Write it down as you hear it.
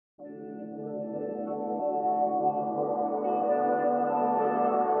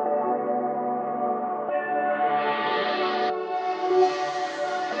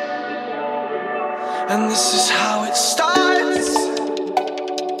And this is how it starts.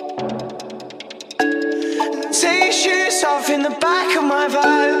 Take your shoes off in the back of my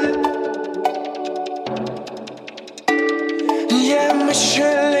van. Yeah, my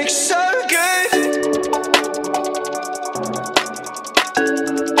shirt looks so good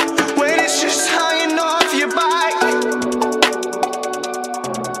when it's just hanging off your back.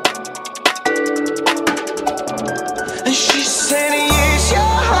 And she said, use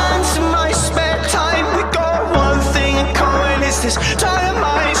your hands in my spare time. We got one thing in common, it's this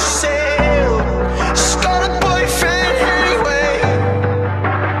dynamite sale. She's got a boyfriend anyway.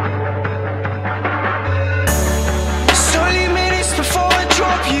 It's only minutes before I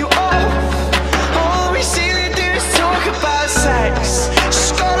drop you off. All we seem to do is talk about sex.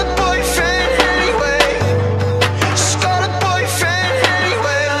 She's got a boyfriend anyway. She's got a boyfriend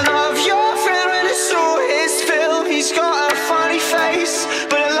anyway. I love your friend when I saw his film. He's got a funny face,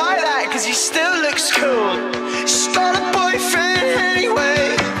 but I like that cause he still looks cool. She's got a boyfriend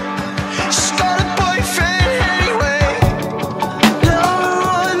anyway. She's got a boyfriend anyway. Now we're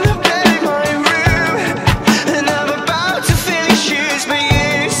on the bed in my room, and I'm about to finish shoes, but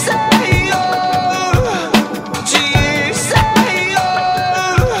you say oh. Do you say oh?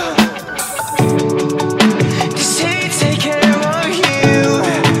 Cause he'd take care of you.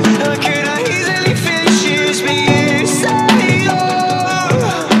 How could I easily finish shoes, but you say oh.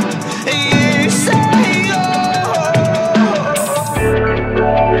 You say oh.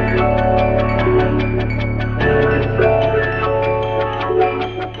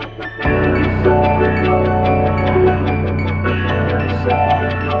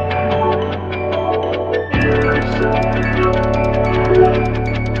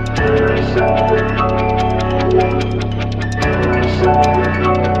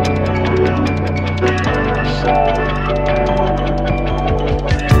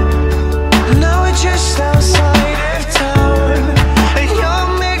 Now we're just outside of town, and you're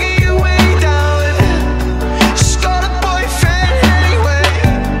making your way down. She's got a boyfriend anyway.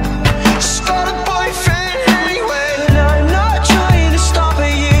 She's got a boyfriend anyway. And I'm not trying to stop her,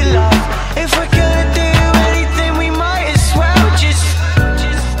 you love. If we're gonna do anything, we might as well just.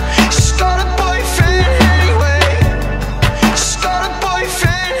 She's got a boyfriend anyway. She's got a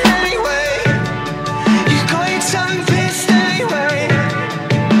boyfriend anyway. You got your tongue pierced anyway.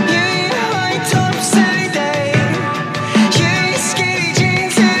 You eat high tops any day. You eat skinny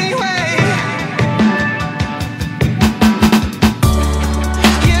jeans anyway.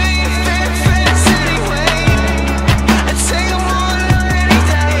 You eat fit fits anyway. I take them all any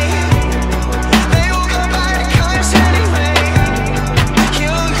day. They all go back to cars anyway. You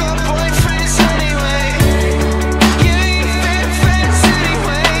all got boyfriends anyway. You eat fit fits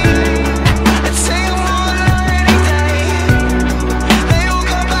anyway. I take them all any day. They all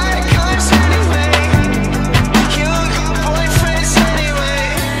go back to cars anyway. You all got boyfriends anyway.